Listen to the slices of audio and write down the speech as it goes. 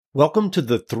Welcome to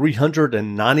the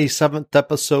 397th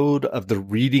episode of the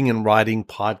Reading and Writing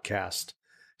Podcast.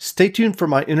 Stay tuned for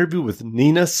my interview with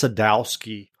Nina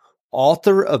Sadowski,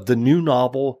 author of the new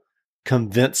novel,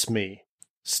 Convince Me.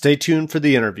 Stay tuned for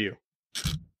the interview.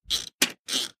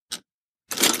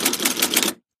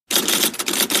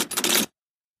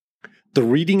 The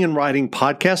Reading and Writing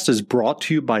Podcast is brought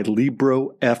to you by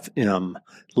Libro FM.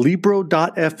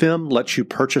 Libro.fm lets you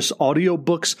purchase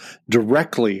audiobooks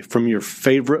directly from your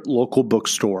favorite local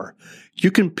bookstore.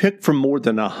 You can pick from more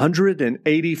than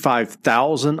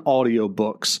 185,000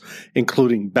 audiobooks,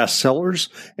 including bestsellers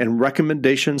and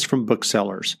recommendations from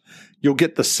booksellers. You'll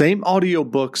get the same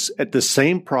audiobooks at the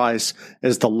same price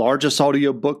as the largest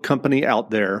audiobook company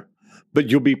out there, but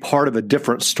you'll be part of a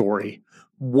different story.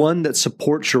 One that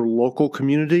supports your local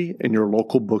community and your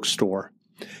local bookstore.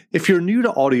 If you're new to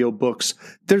audiobooks,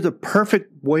 they're the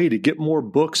perfect way to get more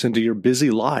books into your busy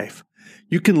life.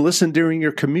 You can listen during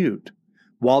your commute,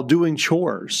 while doing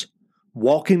chores,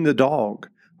 walking the dog,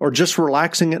 or just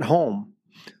relaxing at home.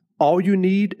 All you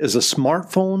need is a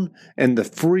smartphone and the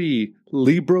free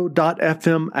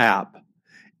Libro.fm app.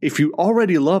 If you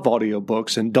already love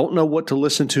audiobooks and don't know what to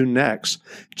listen to next,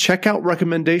 check out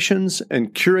recommendations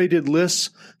and curated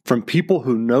lists from people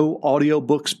who know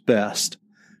audiobooks best,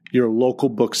 your local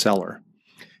bookseller.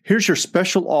 Here's your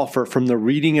special offer from the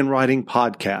Reading and Writing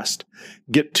Podcast.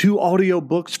 Get 2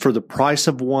 audiobooks for the price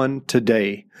of one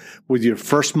today with your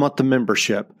first month of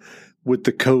membership with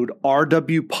the code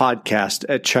RWPodcast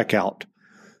at checkout.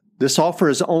 This offer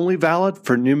is only valid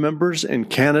for new members in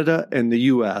Canada and the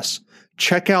U.S.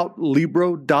 Check out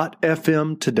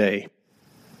Libro.fm today.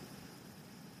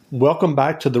 Welcome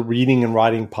back to the Reading and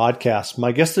Writing Podcast.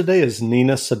 My guest today is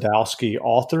Nina Sadowski,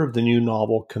 author of the new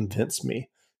novel, Convince Me.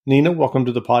 Nina, welcome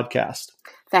to the podcast.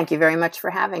 Thank you very much for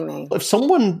having me. If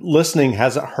someone listening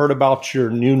hasn't heard about your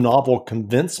new novel,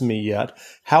 Convince Me, yet,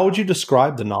 how would you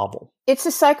describe the novel? It's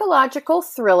a psychological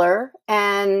thriller,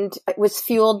 and it was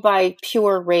fueled by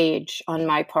pure rage on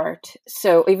my part.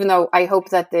 So even though I hope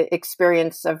that the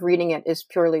experience of reading it is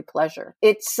purely pleasure.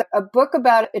 It's a book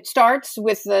about, it starts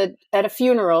with at a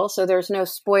funeral, so there's no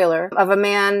spoiler, of a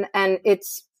man, and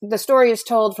the story is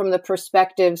told from the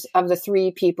perspectives of the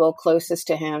 3 people closest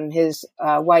to him, his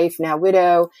wife, now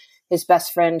widow, his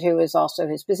best friend, who is also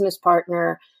his business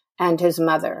partner, and his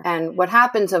mother. And what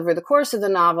happens over the course of the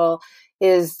novel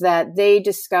is that they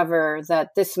discover that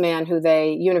this man who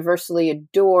they universally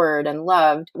adored and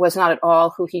loved was not at all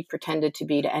who he pretended to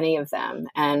be to any of them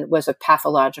and was a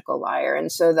pathological liar.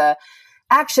 And so the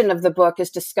action of the book is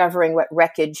discovering what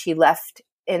wreckage he left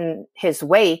in his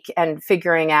wake and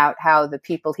figuring out how the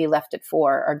people he left it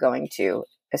for are going to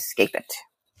escape it.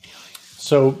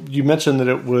 So you mentioned that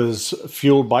it was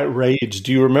fueled by rage.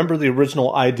 Do you remember the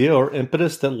original idea or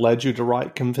impetus that led you to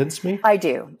write Convince Me? I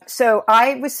do. So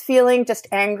I was feeling just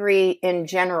angry in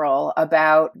general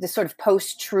about this sort of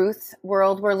post-truth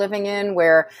world we're living in,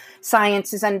 where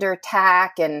science is under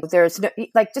attack and there's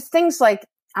just things like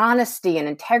honesty and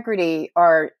integrity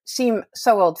seem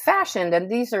so old-fashioned, and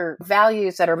these are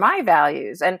values that are my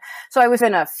values. And so I was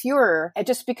in a furor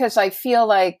just because I feel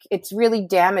like it's really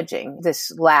damaging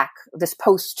this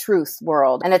post-truth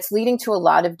world, and it's leading to a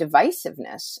lot of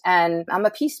divisiveness. And I'm a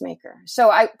peacemaker,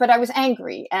 but I was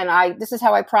angry, and this is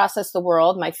how I process the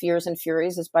world, my fears and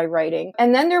furies, is by writing.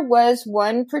 And then there was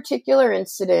one particular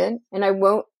incident, and I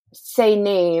won't say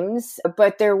names,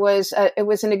 but it was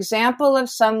an example of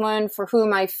someone for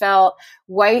whom I felt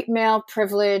white male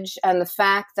privilege and the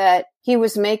fact that he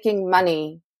was making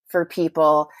money for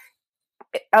people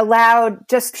allowed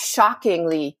just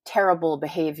shockingly terrible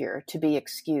behavior to be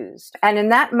excused. And in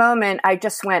that moment, I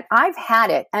just went, I've had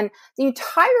it. And the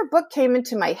entire book came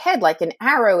into my head like an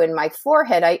arrow in my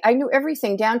forehead. I knew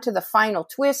everything down to the final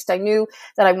twist. I knew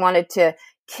that I wanted to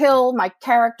kill my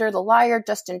character, the liar,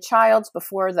 Justin Childs,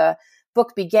 before the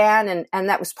book began. And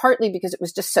that was partly because it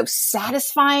was just so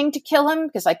satisfying to kill him,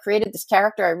 because I created this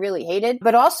character I really hated,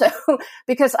 but also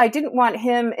because I didn't want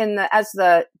him as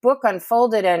the book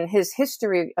unfolded and his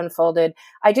history unfolded,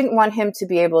 I didn't want him to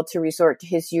be able to resort to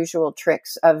his usual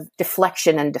tricks of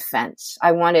deflection and defense.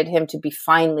 I wanted him to be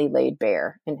finally laid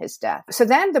bare in his death. So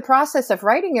then the process of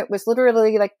writing it was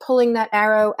literally like pulling that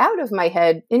arrow out of my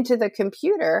head into the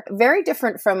computer, very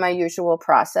different from my usual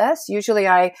process. Usually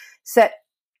I set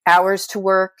hours to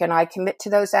work and I commit to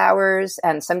those hours.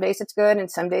 And some days it's good and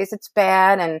some days it's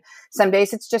bad. And some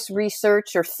days it's just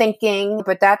research or thinking.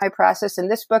 But that's my process. In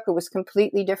this book, it was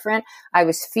completely different. I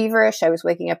was feverish. I was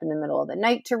waking up in the middle of the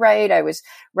night to write. I was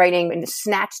writing in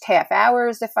snatched half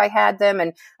hours if I had them.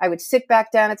 And I would sit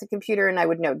back down at the computer and I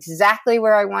would know exactly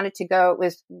where I wanted to go. It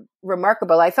was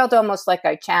remarkable. I felt almost like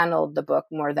I channeled the book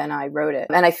more than I wrote it.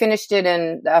 And I finished it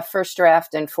in the first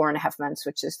draft in 4.5 months,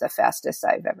 which is the fastest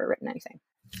I've ever written anything.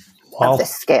 Wow. Of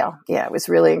this scale. Yeah, it was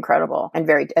really incredible. And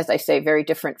very, as I say, very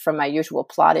different from my usual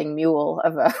plodding mule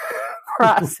of a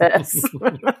process.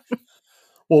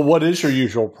 Well, what is your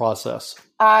usual process?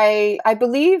 I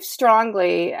believe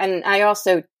strongly, and I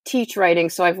also teach writing,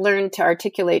 so I've learned to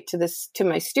articulate to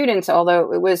my students,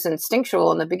 although it was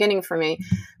instinctual in the beginning for me.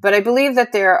 But I believe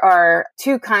that there are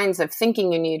two kinds of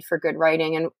thinking you need for good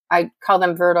writing, and I call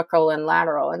them vertical and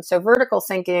lateral. And so vertical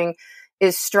thinking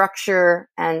is structure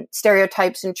and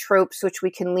stereotypes and tropes, which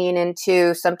we can lean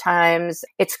into. Sometimes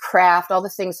it's craft, all the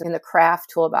things in the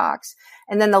craft toolbox.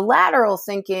 And then the lateral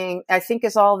thinking, I think,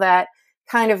 is all that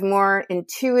kind of more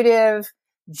intuitive,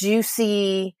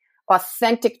 juicy,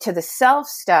 authentic to the self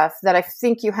stuff that I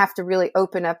think you have to really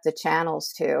open up the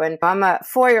channels to. And I'm a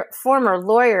former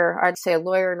lawyer, I'd say a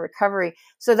lawyer in recovery.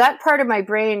 So that part of my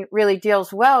brain really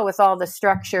deals well with all the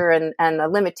structure and the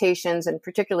limitations, and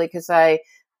particularly because I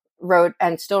wrote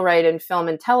and still write in film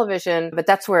and television, but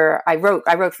that's where I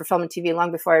wrote for film and TV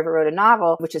long before I ever wrote a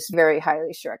novel, which is very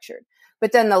highly structured.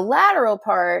 But then the lateral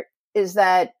part is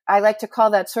that I like to call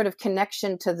that sort of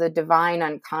connection to the divine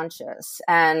unconscious.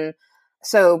 And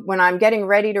so when I'm getting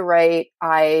ready to write,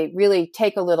 I really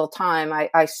take a little time.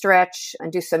 I stretch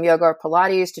and do some yoga or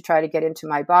Pilates to try to get into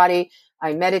my body.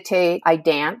 I meditate, I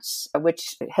dance,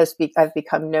 which I've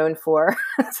become known for.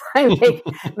 I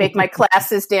make my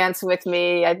classes dance with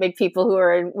me. I make people who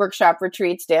are in workshop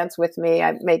retreats dance with me.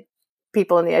 I make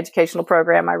people in the educational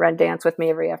program I run dance with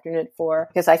me every afternoon at 4,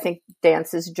 because I think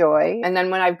dance is joy. And then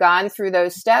when I've gone through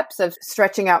those steps of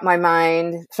stretching out my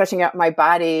mind, stretching out my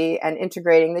body, and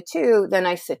integrating the two, then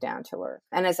I sit down to work.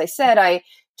 And as I said, I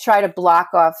try to block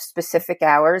off specific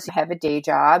hours. I have a day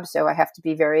job, so I have to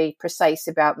be very precise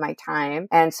about my time.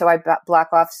 And so I block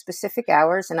off specific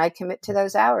hours and I commit to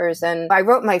those hours. And I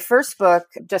wrote my first book,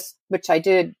 which I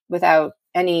did without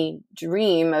any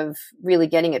dream of really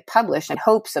getting it published, and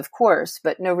hopes, of course,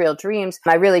 but no real dreams.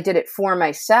 I really did it for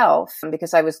myself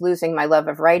because I was losing my love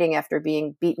of writing after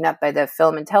being beaten up by the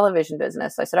film and television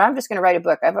business. I said, I'm just going to write a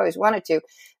book. I've always wanted to.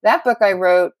 That book I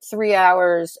wrote 3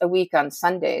 hours a week on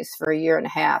Sundays for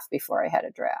 1.5 years before I had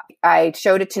a draft. I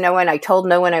showed it to no one. I told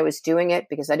no one I was doing it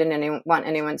because I didn't want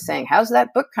anyone saying, how's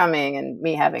that book coming? And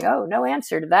me having, no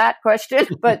answer to that question.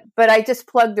 But I just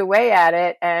plugged away at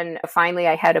it. And finally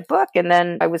I had a book, and then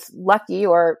I was lucky,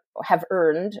 or have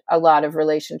earned, a lot of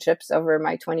relationships over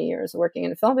my 20 years working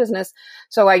in the film business.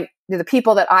 So the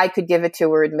people that I could give it to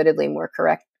were admittedly more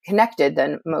connected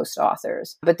than most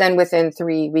authors. But then within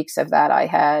 3 weeks of that, I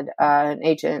had an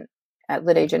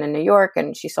lit agent in New York,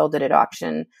 and she sold it at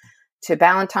auction to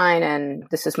Ballantine. And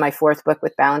this is my 4th book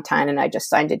with Ballantine, and I just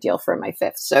signed a deal for my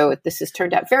 5th. So this has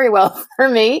turned out very well for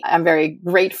me. I'm very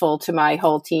grateful to my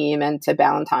whole team and to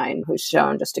Ballantine,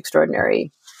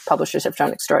 publishers have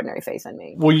shown extraordinary faith in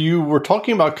me. Well, you were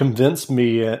talking about Convince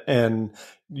Me, and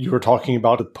you were talking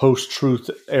about the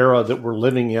post-truth era that we're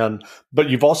living in,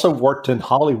 but you've also worked in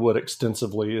Hollywood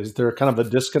extensively. Is there kind of a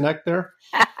disconnect there?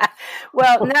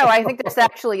 Well, no, I think there's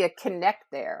actually a connect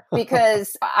there,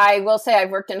 because I will say I've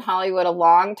worked in Hollywood a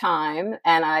long time,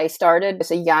 and I started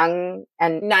as a young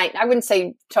and I wouldn't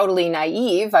say totally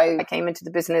naive. I came into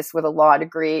the business with a law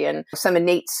degree and some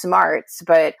innate smarts,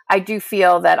 but I do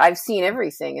feel that I've seen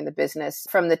everything in the business,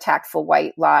 from the tactful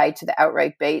white lie to the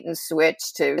outright bait and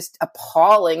switch to just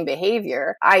appalling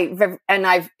behavior.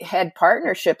 I've had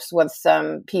partnerships with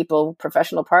some people,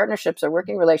 professional partnerships or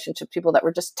working relationships, people that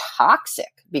were just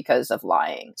toxic because of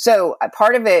lying. So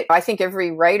part of it, I think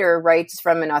every writer writes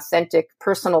from an authentic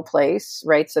personal place,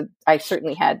 right? So I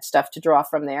certainly had stuff to draw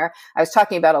from there. I was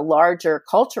talking about a larger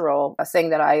cultural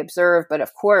thing that I observed, but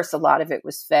of course, a lot of it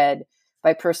was fed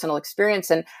by personal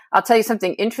experience. And I'll tell you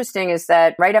something interesting is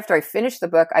that right after I finished the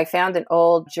book, I found an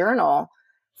old journal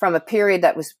from a period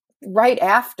that was right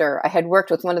after I had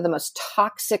worked with one of the most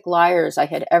toxic liars I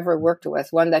had ever worked with,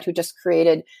 one who just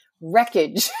created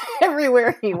wreckage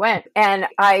everywhere he went. And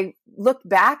I looked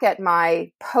back at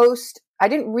my post. I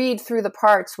didn't read through the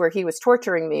parts where he was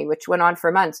torturing me, which went on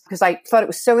for months, because I thought it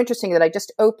was so interesting that I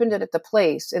just opened it at the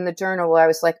place in the journal where I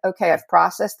was like, okay, I've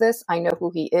processed this. I know who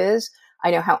he is.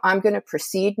 I know how I'm going to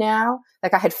proceed now.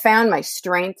 Like I had found my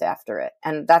strength after it.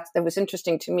 And that was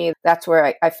interesting to me. That's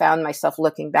where I found myself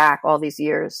looking back all these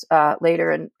years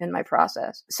later in my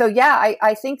process. So yeah,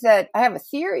 I think that I have a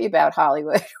theory about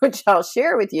Hollywood, which I'll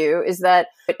share with you, is that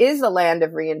it is the land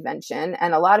of reinvention.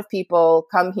 And a lot of people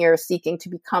come here seeking to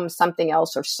become something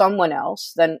else or someone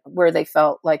else than where they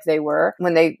felt like they were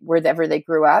when they wherever they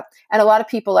grew up. And a lot of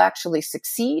people actually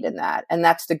succeed in that. And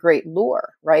that's the great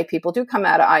lure, right? People do come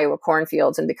out of Iowa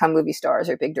cornfields and become movie stars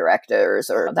or big directors,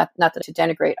 or that, not to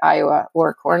denigrate Iowa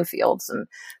or cornfields, and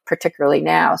particularly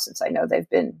now since I know they've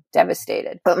been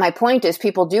devastated. But my point is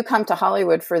people do come to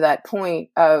Hollywood for that point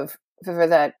of for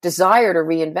that desire to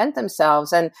reinvent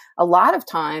themselves. And a lot of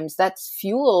times that's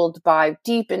fueled by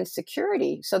deep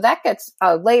insecurity. So that gets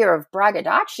a layer of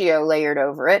braggadocio layered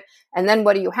over it. And then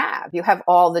what do you have? You have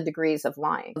all the degrees of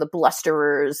lying, the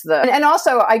blusterers, and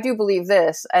also I do believe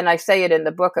this, and I say it in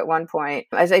the book at one point,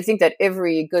 as I think that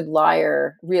every good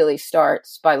liar really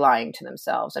starts by lying to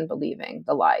themselves and believing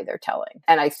the lie they're telling.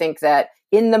 And I think that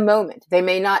in the moment, they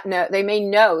may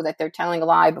know that they're telling a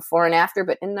lie before and after,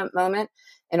 but in the moment,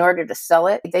 in order to sell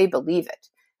it, they believe it.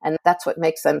 And that's what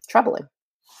makes them troubling.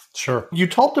 Sure. You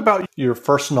talked about your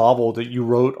first novel that you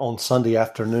wrote on Sunday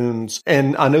afternoons.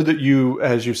 And I know that you,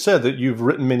 as you said, that you've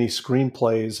written many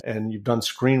screenplays and you've done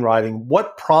screenwriting.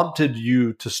 What prompted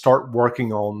you to start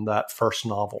working on that first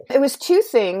novel? It was two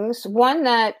things. One,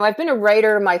 that I've been a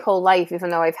writer my whole life,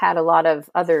 even though I've had a lot of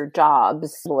other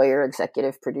jobs, lawyer,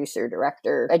 executive producer,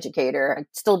 director, educator. I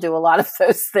still do a lot of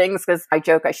those things because I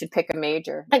joke I should pick a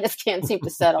major. I just can't seem to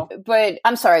settle. But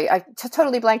I'm sorry, I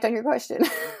totally blanked on your question.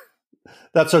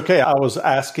 That's okay. I was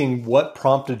asking what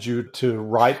prompted you to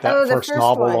write that first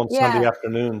novel on Sunday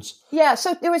afternoons. Yeah,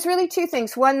 so there was really two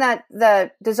things. One, that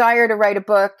the desire to write a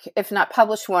book, if not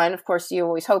publish one, of course you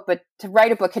always hope, but to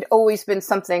write a book had always been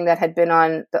something that had been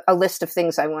on a list of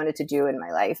things I wanted to do in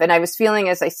my life. And I was feeling,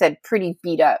 as I said, pretty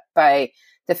beat up by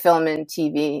the film and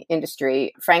TV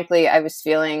industry. Frankly, I was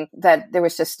feeling that there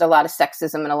was just a lot of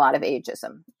sexism and a lot of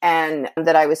ageism, and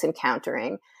that I was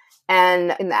encountering.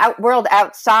 And in the world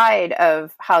outside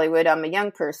of Hollywood, I'm a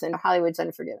young person. Hollywood's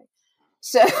unforgiving.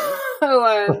 So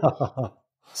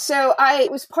I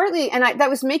was partly, and that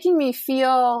was making me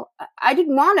feel, I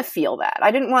didn't want to feel that.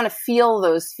 I didn't want to feel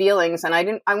those feelings. And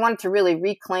I wanted to really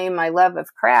reclaim my love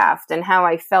of craft and how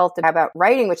I felt about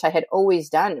writing, which I had always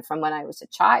done from when I was a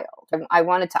child. I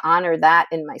wanted to honor that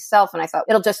in myself. And I thought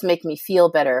it'll just make me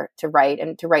feel better to write,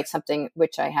 and to write something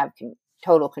which I have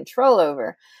total control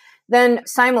over. Then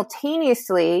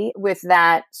simultaneously with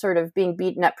that sort of being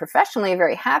beaten up professionally, a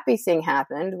very happy thing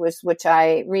happened, which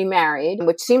I remarried,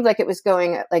 which seemed like it was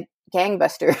going like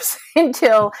gangbusters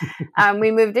until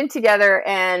we moved in together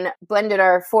and blended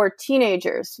our 4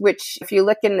 teenagers, which if you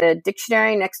look in the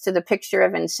dictionary next to the picture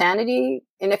of insanity,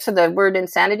 next to the word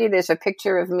insanity, there's a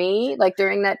picture of me like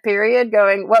during that period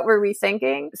going, what were we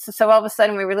thinking? So all of a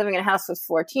sudden we were living in a house with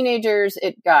 4 teenagers.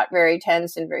 It got very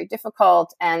tense and very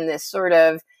difficult. And this sort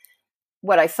of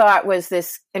what I thought was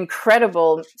this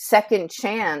incredible second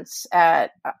chance at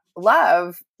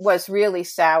love was really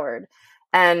soured.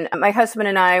 And my husband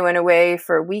and I went away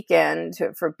for a weekend,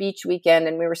 for beach weekend,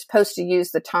 and we were supposed to use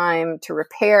the time to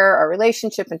repair our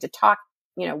relationship and to talk,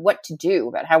 what to do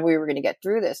about how we were going to get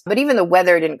through this. But even the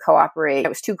weather didn't cooperate. It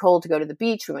was too cold to go to the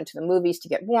beach. We went to the movies to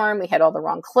get warm. We had all the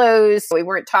wrong clothes. We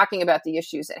weren't talking about the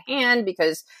issues at hand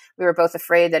because we were both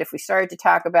afraid that if we started to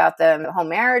talk about them, the whole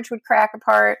marriage would crack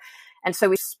apart. And so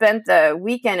we spent the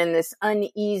weekend in this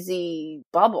uneasy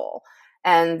bubble.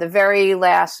 And the very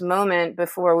last moment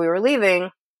before we were leaving,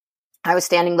 I was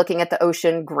standing looking at the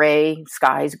ocean, gray,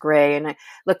 skies gray. And I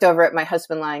looked over at my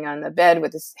husband lying on the bed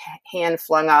with his hand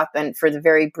flung up. And for the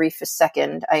very briefest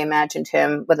second, I imagined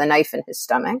him with a knife in his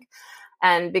stomach.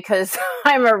 And because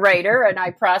I'm a writer and I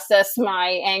process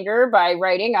my anger by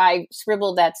writing, I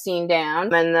scribbled that scene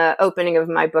down. And the opening of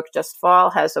my book, Just Fall,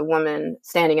 has a woman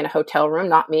standing in a hotel room,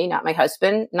 not me, not my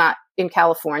husband, not in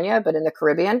California, but in the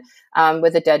Caribbean,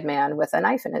 with a dead man with a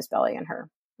knife in his belly in her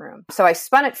room. So I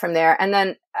spun it from there. And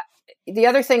then the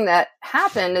other thing that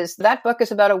happened is that book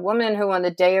is about a woman who on the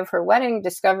day of her wedding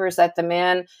discovers that the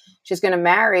man she's going to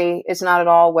marry is not at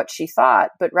all what she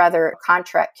thought, but rather a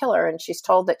contract killer. And she's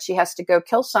told that she has to go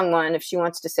kill someone if she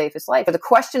wants to save his life. But the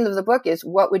question of the book is,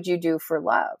 what would you do for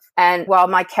love? And while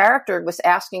my character was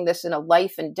asking this in a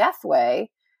life and death way,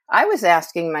 I was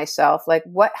asking myself, like,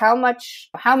 how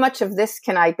much of this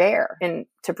can I bear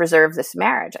to preserve this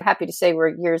marriage? I'm happy to say we're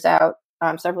years out,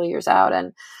 several years out.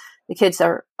 And the kids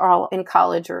are all in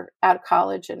college or out of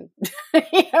college and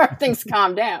things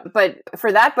calm down. But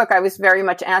for that book, I was very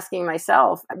much asking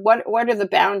myself, what are the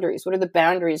boundaries? What are the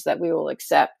boundaries that we will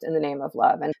accept in the name of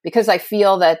love? And because I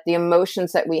feel that the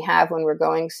emotions that we have when we're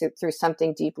going through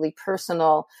something deeply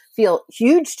personal feel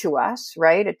huge to us,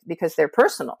 right? Because they're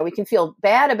personal. We can feel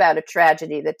bad about a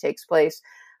tragedy that takes place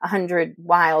 100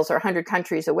 miles or 100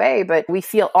 countries away, but we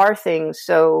feel our things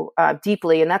so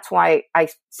deeply. And that's why I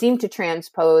seem to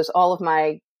transpose all of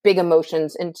my big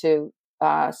emotions into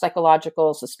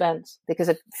psychological suspense, because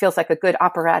it feels like a good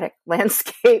operatic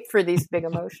landscape for these big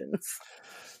emotions.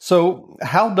 So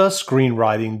how does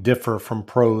screenwriting differ from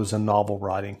prose and novel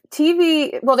writing?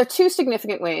 TV, well, there are two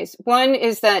significant ways. One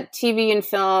is that TV and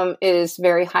film is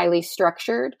very highly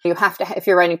structured. You have to, if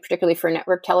you're writing particularly for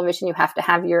network television, you have to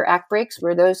have your act breaks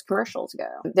where those commercials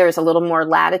go. There's a little more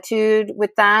latitude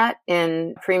with that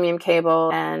in premium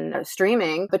cable and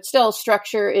streaming, but still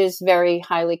structure is very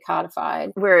highly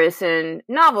codified. Whereas in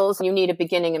novels, you need a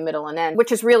beginning, a middle, and end,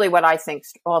 which is really what I think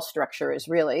all structure is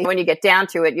really. When you get down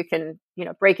to it, you can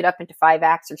break it up into 5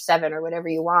 acts or 7 or whatever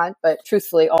you want. But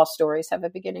truthfully, all stories have a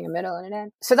beginning, a middle, and an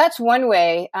end. So that's one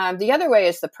way. The other way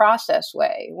is the process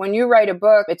way. When you write a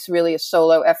book, it's really a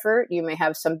solo effort. You may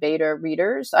have some beta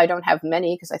readers. I don't have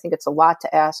many because I think it's a lot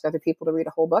to ask other people to read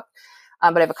a whole book.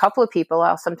 But I have a couple of people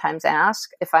I'll sometimes ask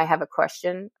if I have a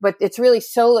question. But it's really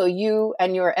solo, you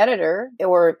and your editor,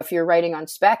 or if you're writing on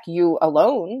spec, you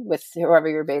alone with whoever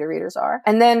your beta readers are.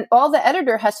 And then all the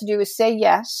editor has to do is say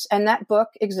yes, and that book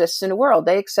exists in the world.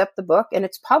 They accept the book and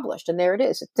it's published, and there it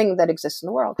is, a thing that exists in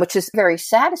the world, which is very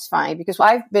satisfying because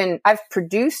I've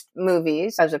produced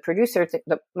movies as a producer,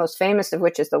 the most famous of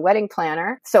which is The Wedding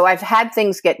Planner. So I've had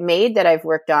things get made that I've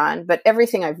worked on, but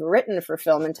everything I've written for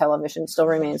film and television still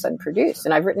remains unproduced.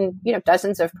 And I've written,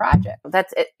 dozens of projects.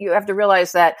 That's it. You have to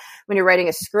realize that when you're writing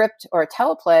a script or a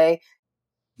teleplay.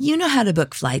 You know how to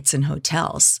book flights and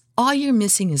hotels. All you're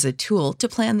missing is a tool to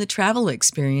plan the travel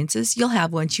experiences you'll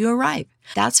have once you arrive.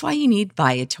 That's why you need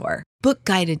Viator. Book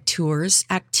guided tours,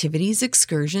 activities,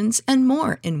 excursions, and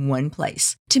more in one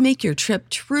place to make your trip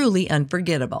truly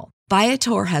unforgettable.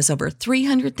 Viator has over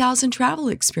 300,000 travel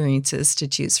experiences to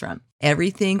choose from.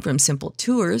 Everything from simple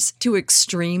tours to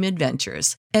extreme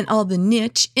adventures and all the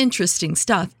niche, interesting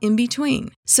stuff in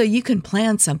between. So you can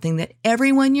plan something that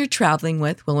everyone you're traveling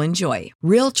with will enjoy.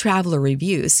 Real traveler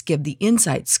reviews give the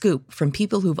inside scoop from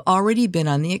people who've already been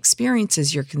on the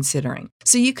experiences you're considering.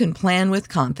 So you can plan with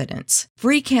confidence.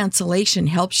 Free cancellation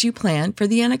helps you plan for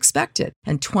the unexpected.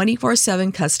 And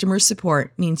 24/7 customer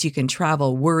support means you can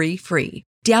travel worry-free.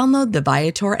 Download the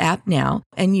Viator app now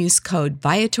and use code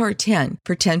Viator10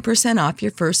 for 10% off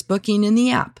your first booking in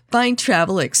the app. Find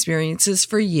travel experiences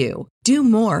for you. Do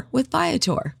more with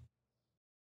Viator.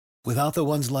 Without the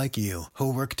ones like you,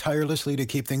 who work tirelessly to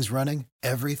keep things running,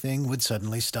 everything would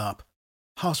suddenly stop.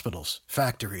 Hospitals,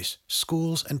 factories,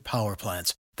 schools, and power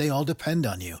plants, they all depend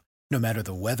on you. No matter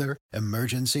the weather,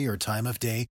 emergency, or time of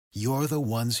day, you're the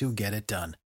ones who get it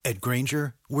done. At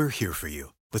Grainger, we're here for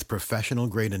you with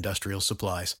professional-grade industrial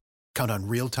supplies. Count on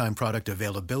real-time product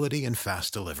availability and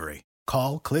fast delivery.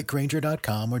 Call, click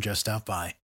Grainger.com, or just stop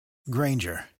by.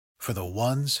 Grainger, for the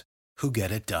ones who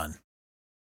get it done.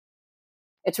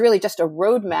 It's really just a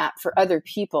roadmap for other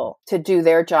people to do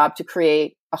their job to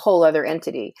create a whole other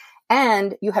entity.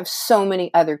 And you have so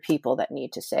many other people that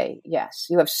need to say yes.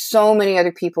 You have so many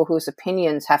other people whose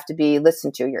opinions have to be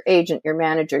listened to. Your agent, your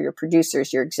manager, your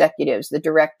producers, your executives, the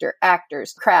director,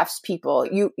 actors, craftspeople,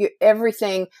 you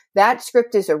everything. That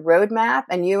script is a roadmap,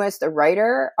 and you as the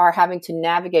writer are having to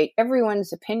navigate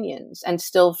everyone's opinions and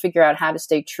still figure out how to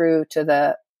stay true to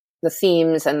the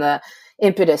themes and the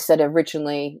impetus that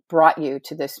originally brought you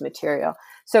to this material.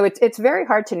 So it's very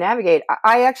hard to navigate.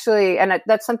 I actually, and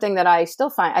that's something that I still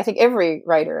find, I think every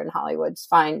writer in Hollywood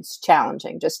finds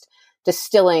challenging, just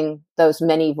distilling those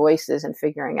many voices and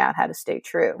figuring out how to stay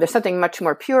true. There's something much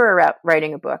more pure about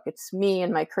writing a book. It's me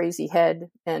and my crazy head,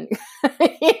 and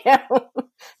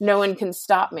no one can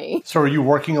stop me. So are you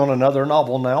working on another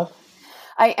novel now?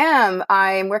 I am.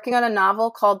 I'm working on a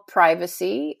novel called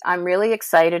Privacy. I'm really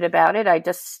excited about it. I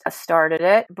just started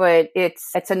it, but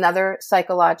it's another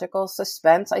psychological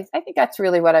suspense. I think that's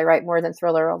really what I write more than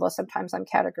thriller, although sometimes I'm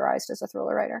categorized as a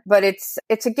thriller writer. But it's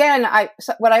again,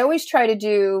 what I always try to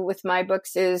do with my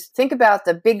books is think about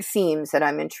the big themes that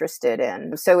I'm interested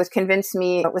in. So with Convince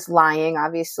Me, it was lying,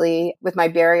 obviously. With my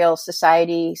Burial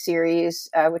Society series,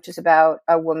 which is about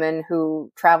a woman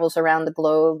who travels around the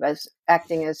globe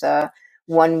acting as a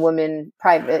one-woman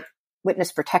private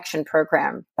witness protection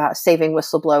program, saving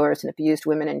whistleblowers and abused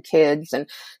women and kids. And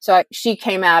so she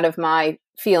came out of my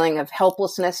feeling of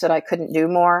helplessness that I couldn't do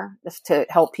more just to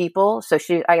help people. So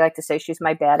I like to say she's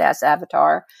my badass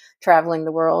avatar, traveling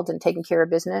the world and taking care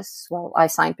of business while I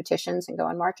sign petitions and go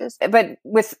on marches. But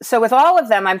with all of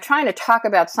them, I'm trying to talk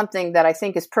about something that I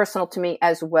think is personal to me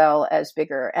as well as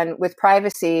bigger. And with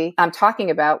privacy, I'm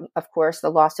talking about, of course, the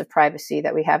loss of privacy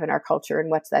that we have in our culture and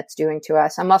what that's doing to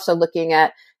us. I'm also looking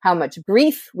at how much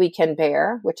grief we can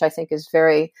bear, which I think is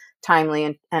very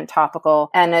timely and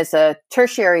topical. And as a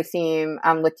tertiary theme,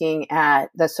 I'm looking at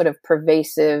the sort of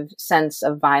pervasive sense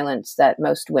of violence that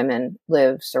most women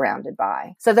live surrounded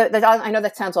by. So I know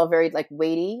that sounds all very like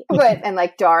weighty and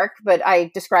like dark, but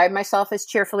I describe myself as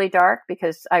cheerfully dark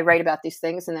because I write about these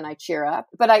things and then I cheer up.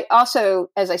 But I also,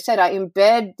 as I said, I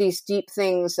embed these deep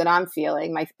things that I'm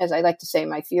feeling, as I like to say,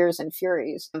 my fears and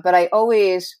furies. But I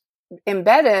always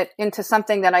embed it into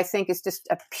something that I think is just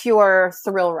a pure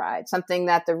thrill ride, something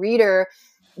that the reader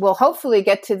will hopefully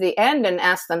get to the end and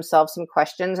ask themselves some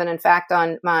questions. And in fact,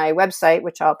 on my website,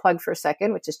 which I'll plug for a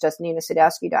second, which is just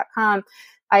ninasadowski.com,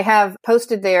 I have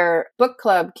posted their book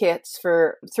club kits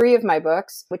for 3 of my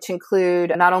books, which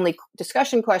include not only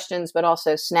discussion questions, but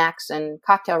also snacks and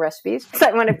cocktail recipes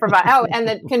that I want to provide. Oh, and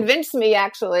that convinced me,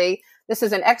 actually, this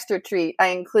is an extra treat. I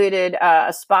included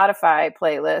a Spotify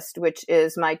playlist, which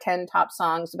is my 10 top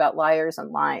songs about liars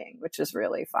and lying, which is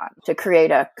really fun to create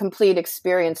a complete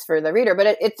experience for the reader.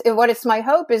 But it's my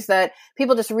hope is that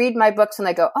people just read my books and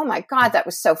they go, oh my God, that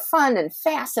was so fun and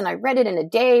fast. And I read it in a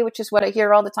day, which is what I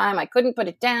hear all the time. I couldn't put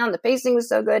it down. The pacing was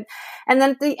so good. And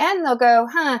then at the end, they'll go,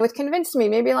 it convinced me.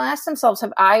 Maybe they'll ask themselves,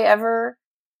 have I ever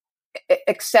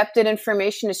accepted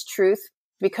information as truth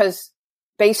because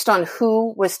based on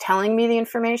who was telling me the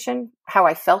information, how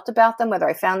I felt about them, whether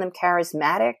I found them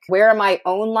charismatic, where are my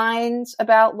own lines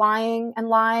about lying and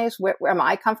lies? Where am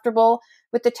I comfortable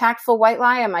with the tactful white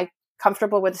lie? Am I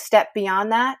comfortable with a step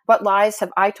beyond that? What lies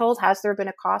have I told? Has there been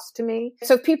a cost to me?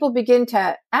 So if people begin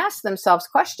to ask themselves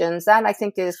questions, that I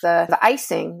think is the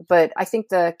icing, but I think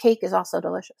the cake is also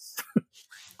delicious.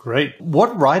 Great.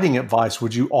 What writing advice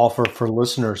would you offer for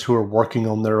listeners who are working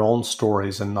on their own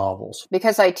stories and novels?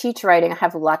 Because I teach writing, I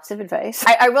have lots of advice.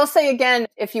 I will say again,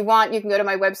 if you want, you can go to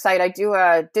my website. I do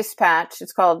a dispatch.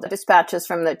 It's called Dispatches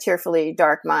from the Tearfully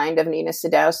Dark Mind of Nina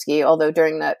Sadowski. Although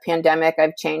during the pandemic,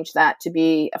 I've changed that to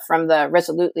be from the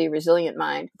Resolutely Resilient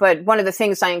Mind. But one of the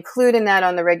things I include in that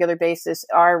on the regular basis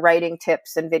are writing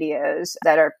tips and videos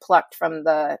that are plucked from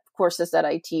the courses that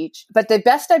I teach. But the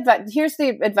best advice, here's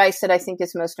the advice that I think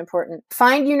is most important.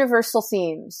 Find universal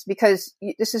themes, because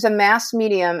this is a mass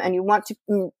medium and you want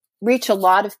to reach a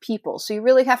lot of people. So you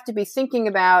really have to be thinking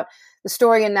about the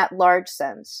story in that large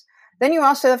sense. Then you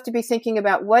also have to be thinking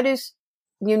about what is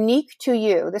unique to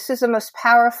you. This is the most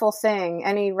powerful thing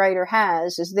any writer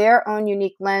has, is their own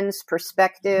unique lens,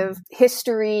 perspective,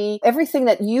 history. Everything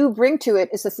that you bring to it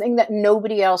is the thing that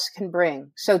nobody else can bring.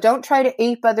 So don't try to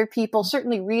ape other people.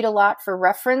 Certainly read a lot for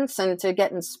reference and to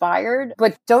get inspired,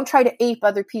 but don't try to ape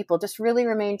other people. Just really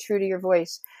remain true to your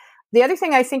voice. The other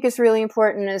thing I think is really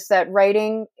important is that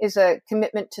writing is a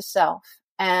commitment to self.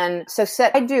 And so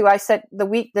I set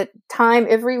the time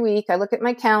every week. I look at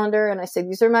my calendar and I say,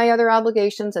 these are my other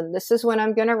obligations and this is when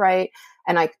I'm going to write.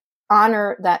 And I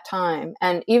honor that time.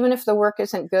 And even if the work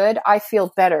isn't good, I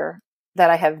feel better that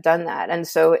I have done that. And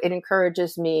so it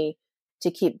encourages me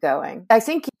to keep going. I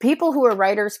think people who are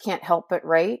writers can't help but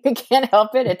write. They can't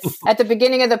help it. It's at the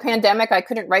beginning of the pandemic, I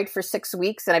couldn't write for 6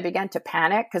 weeks and I began to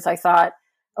panic because I thought,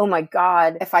 oh my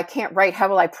God, if I can't write, how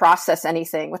will I process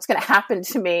anything? What's going to happen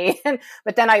to me?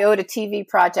 But then I owed a TV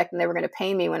project and they were going to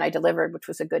pay me when I delivered, which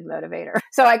was a good motivator.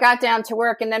 So I got down to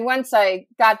work. And then once I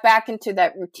got back into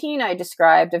that routine I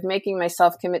described of making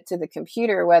myself commit to the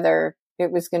computer, whether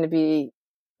it was going to be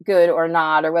good or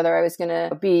not, or whether I was going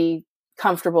to be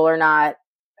comfortable or not,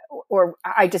 or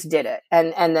I just did it.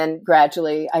 And then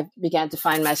gradually I began to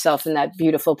find myself in that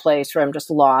beautiful place where I'm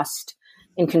just lost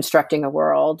in constructing a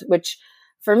world, which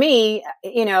for me,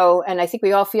 and I think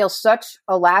we all feel such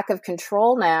a lack of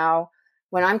control now.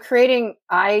 When I'm creating,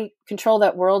 I control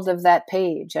that world of that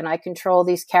page and I control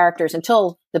these characters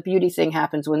until the beauty thing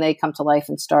happens when they come to life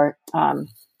and start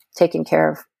taking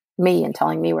care of me and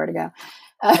telling me where to go.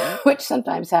 Which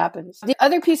sometimes happens. The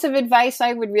other piece of advice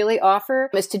I would really offer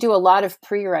is to do a lot of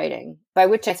pre-writing, by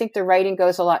which I think the writing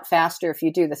goes a lot faster if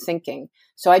you do the thinking.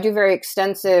 So I do very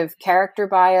extensive character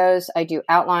bios. I do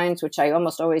outlines, which I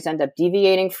almost always end up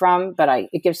deviating from, but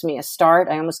it gives me a start.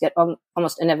 I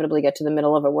almost inevitably get to the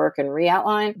middle of a work and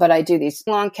re-outline, but I do these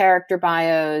long character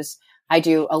bios. I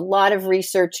do a lot of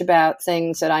research about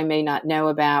things that I may not know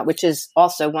about, which is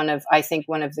also one of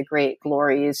the great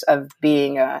glories of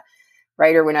being a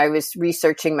writer. When I was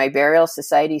researching my Burial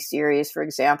Society series, for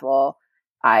example,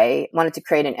 I wanted to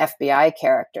create an FBI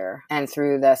character. And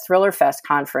through the Thriller Fest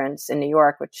conference in New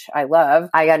York, which I love,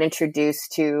 I got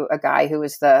introduced to a guy who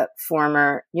was the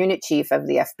former unit chief of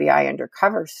the FBI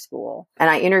undercover school. And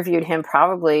I interviewed him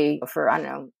probably for,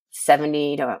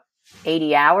 70 to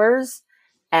 80 hours.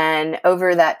 And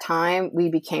over that time, we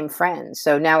became friends.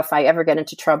 So now if I ever get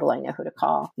into trouble, I know who to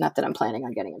call. Not that I'm planning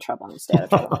on getting in trouble. I'm stay out of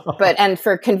trouble. And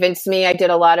for Convince Me, I did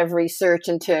a lot of research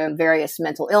into various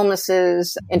mental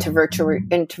illnesses, into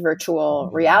virtual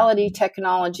reality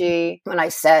technology. When I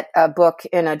set a book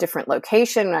in a different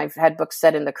location, I've had books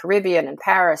set in the Caribbean, in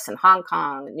Paris, and Hong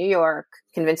Kong, New York.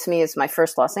 Convince Me is my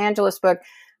first Los Angeles book.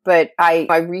 But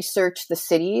I researched the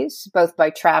cities, both by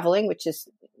traveling, which is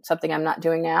something I'm not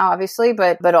doing now, obviously,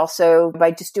 but also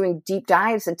by just doing deep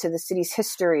dives into the city's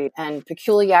history and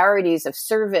peculiarities of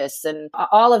service, and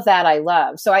all of that I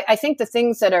love. So I think the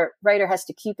things that a writer has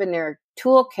to keep in their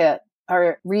toolkit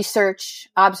are research,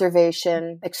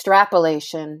 observation,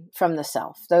 extrapolation from the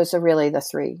self. Those are really the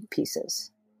three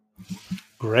pieces.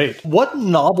 Great. What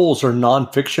novels or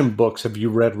nonfiction books have you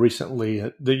read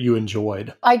recently that you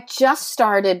enjoyed? I just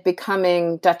started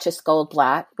becoming Duchess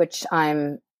Goldblatt, which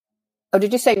Oh,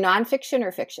 did you say nonfiction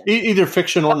or fiction? Either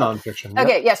fiction or nonfiction.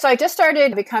 Okay, yeah. So I just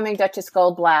started becoming Duchess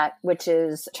Goldblatt, which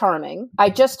is charming. I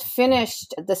just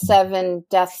finished The 7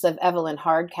 Deaths of Evelyn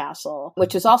Hardcastle,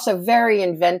 which is also a very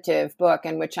inventive book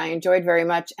and which I enjoyed very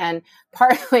much. And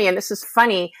partly, and this is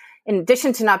funny, in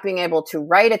addition to not being able to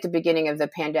write at the beginning of the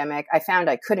pandemic, I found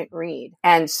I couldn't read.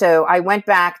 And so I went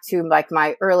back to like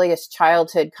my earliest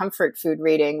childhood comfort food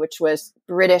reading, which was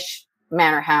British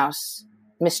Manor House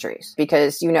mysteries,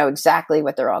 because you know exactly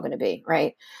what they're all going to be,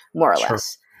 right? More or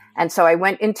less. And so I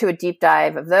went into a deep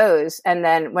dive of those. And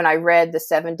then when I read The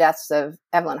 7 Deaths of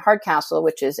Evelyn Hardcastle,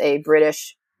 which is a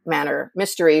British manor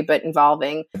mystery, but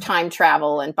involving time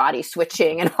travel and body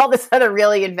switching and all this other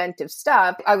really inventive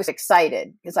stuff, I was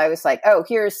excited because I was like, oh,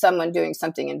 here's someone doing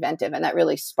something inventive. And that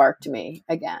really sparked me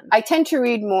again. I tend to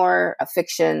read more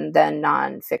fiction than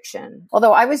nonfiction,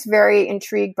 although I was very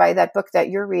intrigued by that book that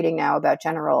you're reading now about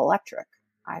General Electric.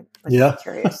 I was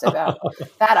curious about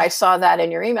that. I saw that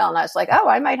in your email and I was like, oh,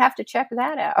 I might have to check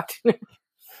that out.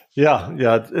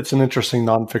 Yeah. It's an interesting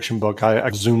nonfiction book. I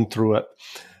zoomed through it.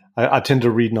 I tend to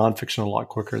read nonfiction a lot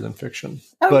quicker than fiction.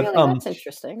 Oh, but, really? That's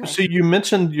interesting. Right. So you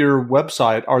mentioned your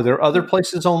website. Are there other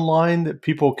places online that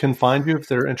people can find you if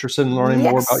they're interested in learning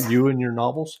more about you and your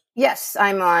novels? Yes,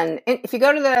 I'm on. If you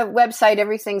go to the website,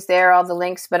 everything's there, all the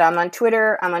links, but I'm on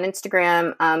Twitter, I'm on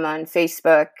Instagram, I'm on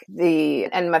Facebook,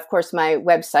 and of course my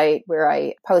website where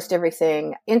I post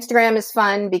everything. Instagram is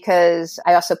fun because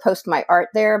I also post my art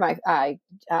there. I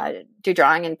do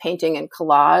drawing and painting and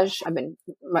collage. I've been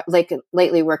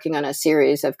lately working on a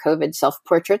series of COVID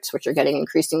self-portraits, which are getting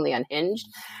increasingly unhinged.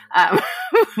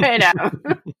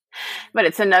 But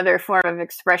it's another form of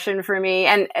expression for me.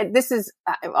 And this is,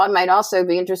 might also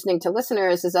be interesting to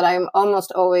listeners, is that I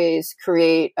almost always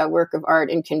create a work of art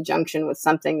in conjunction with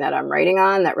something that I'm writing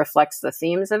on that reflects the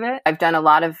themes of it. I've done a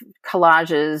lot of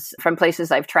collages from places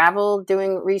I've traveled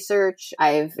doing research.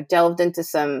 I've delved into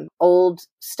some old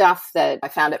stuff that I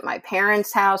found at my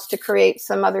parents' house to create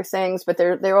some other things, but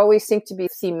they always seem to be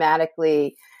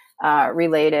thematically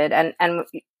related. And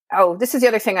oh, this is the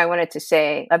other thing I wanted to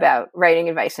say about writing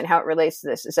advice and how it relates to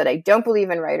this, is that I don't believe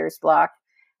in writer's block.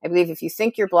 I believe if you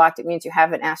think you're blocked, it means you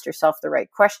haven't asked yourself the right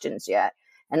questions yet.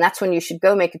 And that's when you should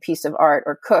go make a piece of art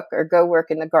or cook or go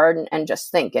work in the garden and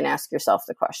just think and ask yourself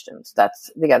the questions.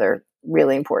 That's the other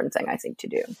really important thing I think to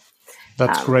do.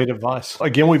 That's great advice.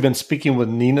 Again, we've been speaking with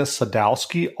Nina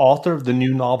Sadowski, author of the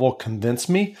new novel, Convince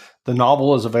Me. The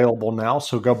novel is available now,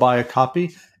 so go buy a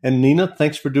copy. And Nina,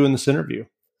 thanks for doing this interview.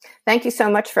 Thank you so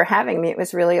much for having me. It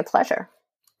was really a pleasure.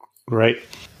 Great.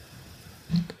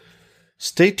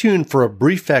 Stay tuned for a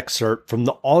brief excerpt from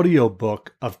the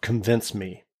audiobook of Convince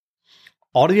Me.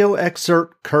 Audio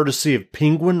excerpt courtesy of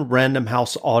Penguin Random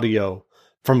House Audio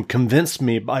from Convince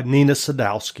Me by Nina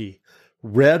Sadowski,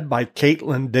 read by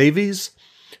Caitlin Davies,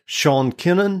 Sean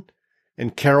Kennan,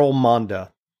 and Carol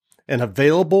Monda, and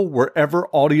available wherever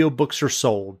audiobooks are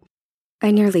sold.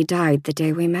 I nearly died the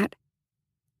day we met.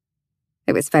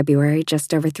 It was February,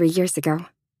 just over 3 years ago.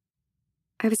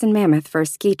 I was in Mammoth for a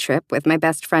ski trip with my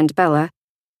best friend Bella.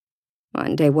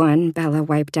 On day 1, Bella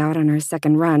wiped out on her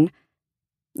second run.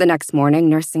 The next morning,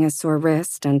 nursing a sore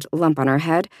wrist and lump on her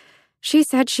head, she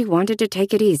said she wanted to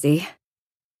take it easy.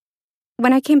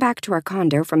 When I came back to our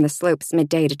condo from the slopes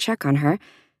midday to check on her,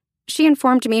 she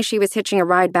informed me she was hitching a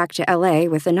ride back to LA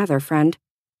with another friend.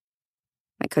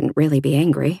 I couldn't really be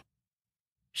angry.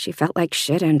 She felt like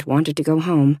shit and wanted to go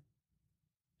home.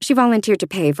 She volunteered to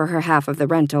pay for her half of the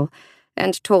rental,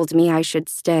 and told me I should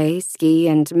stay, ski,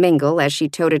 and mingle as she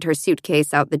toted her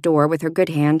suitcase out the door with her good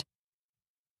hand.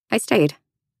 I stayed.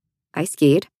 I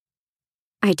skied.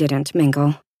 I didn't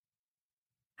mingle.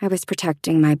 I was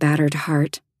protecting my battered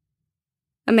heart.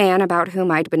 A man about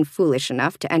whom I'd been foolish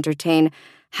enough to entertain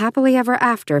happily ever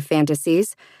after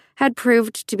fantasies had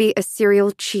proved to be a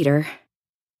serial cheater.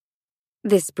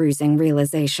 This bruising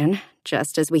realization,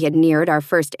 just as we had neared our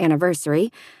first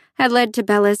anniversary, had led to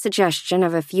Bella's suggestion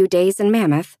of a few days in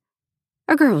Mammoth.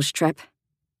 A girls' trip.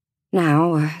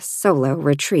 Now a solo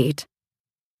retreat.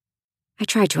 I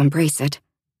tried to embrace it.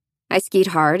 I skied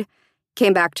hard,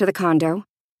 came back to the condo,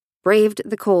 braved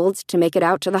the cold to make it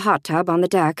out to the hot tub on the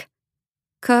deck,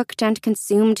 cooked and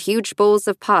consumed huge bowls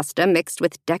of pasta mixed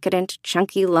with decadent,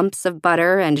 chunky lumps of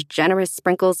butter and generous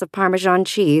sprinkles of Parmesan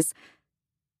cheese.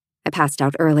 I passed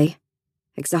out early,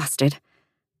 exhausted,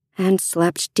 and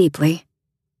slept deeply.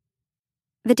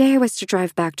 The day I was to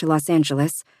drive back to Los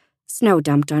Angeles, snow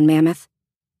dumped on Mammoth.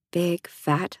 Big,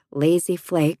 fat, lazy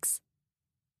flakes.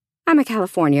 I'm a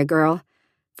California girl,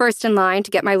 first in line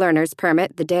to get my learner's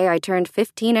permit the day I turned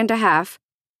 15 and a half.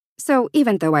 So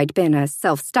even though I'd been a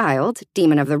self-styled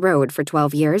demon of the road for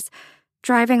 12 years,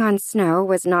 driving on snow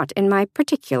was not in my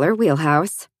particular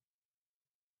wheelhouse.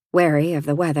 Wary of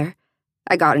the weather,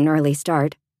 I got an early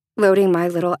start, loading my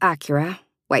little Acura,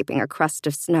 wiping a crust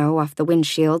of snow off the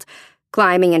windshield,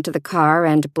 climbing into the car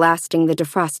and blasting the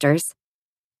defrosters.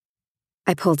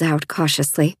 I pulled out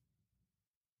cautiously.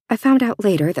 I found out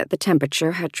later that the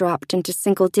temperature had dropped into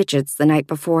single digits the night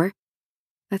before.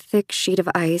 A thick sheet of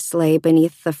ice lay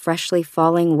beneath the freshly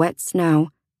falling wet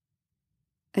snow.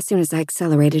 As soon as I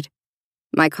accelerated,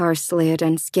 my car slid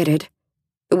and skidded,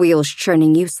 the wheels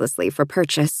churning uselessly for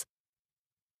purchase.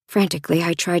 Frantically,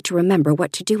 I tried to remember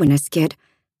what to do in a skid.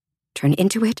 Turn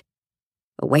into it?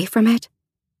 Away from it?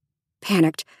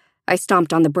 Panicked, I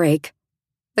stomped on the brake.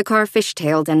 The car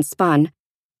fishtailed and spun.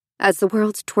 As the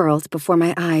world twirled before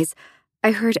my eyes,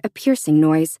 I heard a piercing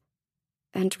noise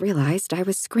and realized I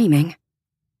was screaming.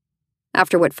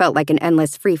 After what felt like an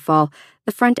endless freefall,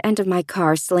 the front end of my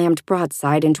car slammed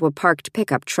broadside into a parked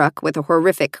pickup truck with a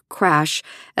horrific crash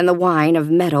and the whine of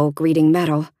metal greeting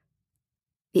metal.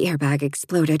 The airbag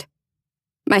exploded.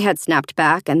 My head snapped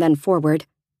back and then forward.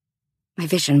 My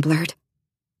vision blurred.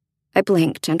 I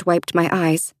blinked and wiped my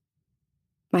eyes.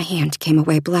 My hand came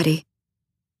away bloody.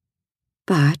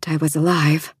 But I was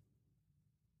alive.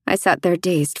 I sat there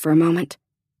dazed for a moment.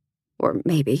 Or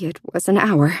maybe it was an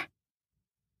hour.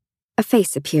 A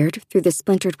face appeared through the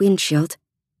splintered windshield.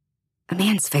 A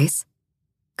man's face.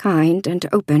 Kind and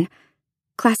open,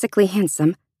 classically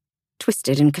handsome,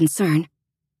 twisted in concern.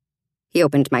 He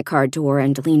opened my car door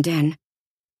and leaned in.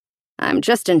 "I'm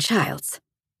Justin Childs,"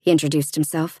 he introduced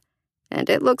himself, "and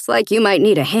it looks like you might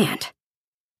need a hand."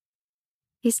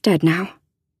 He's dead now.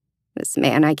 This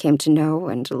man I came to know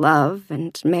and love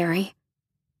and marry.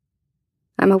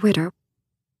 I'm a widow,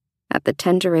 at the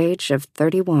tender age of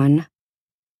 31.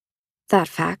 That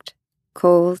fact,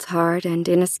 cold, hard, and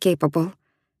inescapable,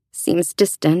 seems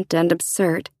distant and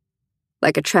absurd,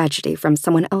 like a tragedy from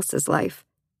someone else's life,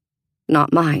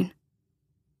 not mine.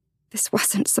 This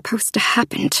wasn't supposed to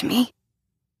happen to me.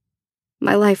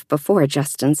 My life before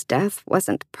Justin's death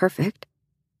wasn't perfect.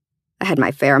 I had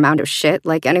my fair amount of shit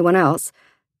like anyone else,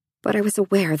 but I was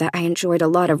aware that I enjoyed a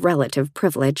lot of relative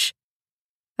privilege.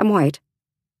 I'm white.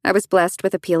 I was blessed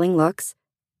with appealing looks.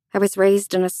 I was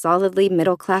raised in a solidly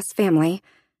middle-class family.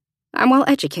 I'm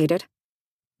well-educated.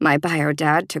 My bio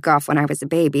dad took off when I was a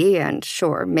baby, and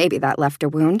sure, maybe that left a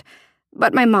wound,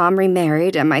 but my mom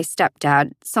remarried and my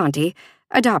stepdad, Santi,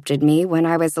 adopted me when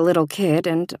I was a little kid,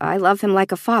 and I love him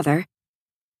like a father.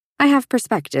 I have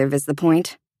perspective, is the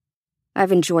point.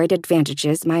 I've enjoyed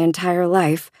advantages my entire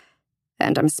life,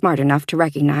 and I'm smart enough to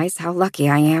recognize how lucky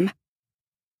I am.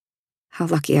 How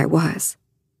lucky I was.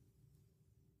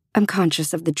 I'm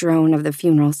conscious of the drone of the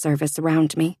funeral service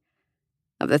around me,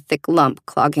 of the thick lump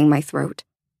clogging my throat,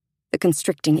 the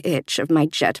constricting itch of my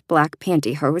jet black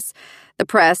pantyhose, the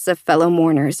press of fellow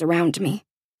mourners around me.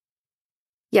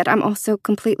 Yet I'm also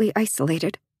completely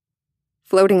isolated,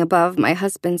 floating above my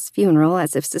husband's funeral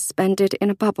as if suspended in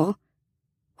a bubble,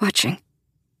 watching,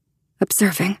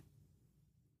 observing.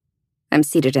 I'm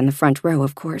seated in the front row,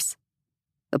 of course,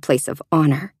 the place of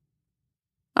honor.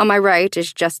 On my right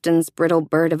is Justin's brittle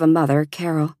bird of a mother,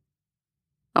 Carol.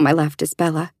 On my left is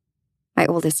Bella, my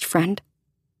oldest friend.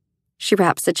 She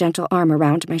wraps a gentle arm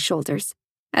around my shoulders,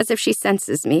 as if she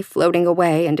senses me floating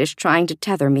away and is trying to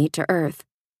tether me to earth.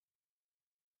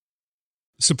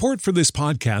 Support for this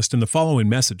podcast and the following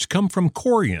message come from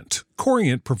Corient.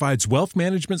 Corient provides wealth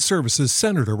management services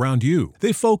centered around you.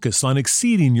 They focus on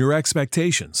exceeding your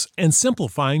expectations and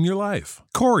simplifying your life.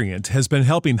 Corient has been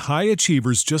helping high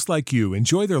achievers just like you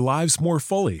enjoy their lives more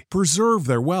fully, preserve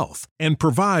their wealth, and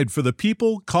provide for the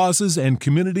people, causes, and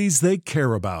communities they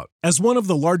care about. As one of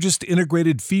the largest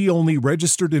integrated fee-only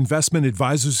registered investment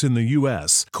advisors in the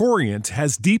U.S., Corient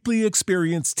has deeply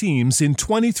experienced teams in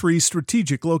 23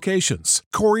 strategic locations.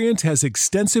 Corient has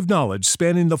extensive knowledge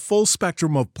spanning the full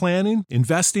spectrum of planning,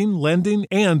 investing, lending,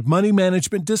 and money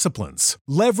management disciplines.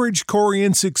 Leverage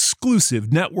Corient's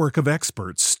exclusive network of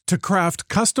experts to craft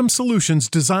custom solutions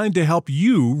designed to help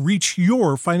you reach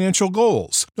your financial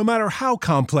goals, no matter how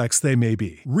complex they may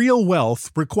be. Real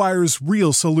wealth requires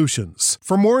real solutions.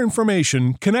 For more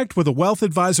information, connect with a wealth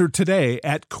advisor today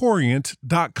at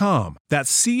Corient.com.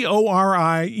 That's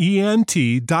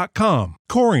Corient.com.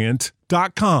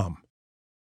 Corient.com.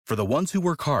 For the ones who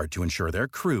work hard to ensure their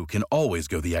crew can always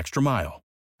go the extra mile,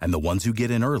 and the ones who get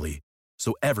in early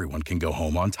so everyone can go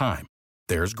home on time,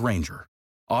 there's Grainger,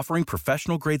 offering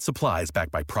professional-grade supplies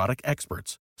backed by product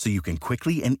experts so you can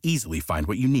quickly and easily find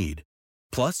what you need.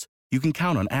 Plus, you can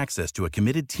count on access to a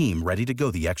committed team ready to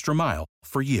go the extra mile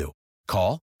for you.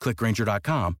 Call, click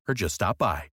Grainger.com, or just stop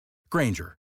by.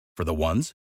 Grainger, for the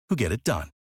ones who get it done.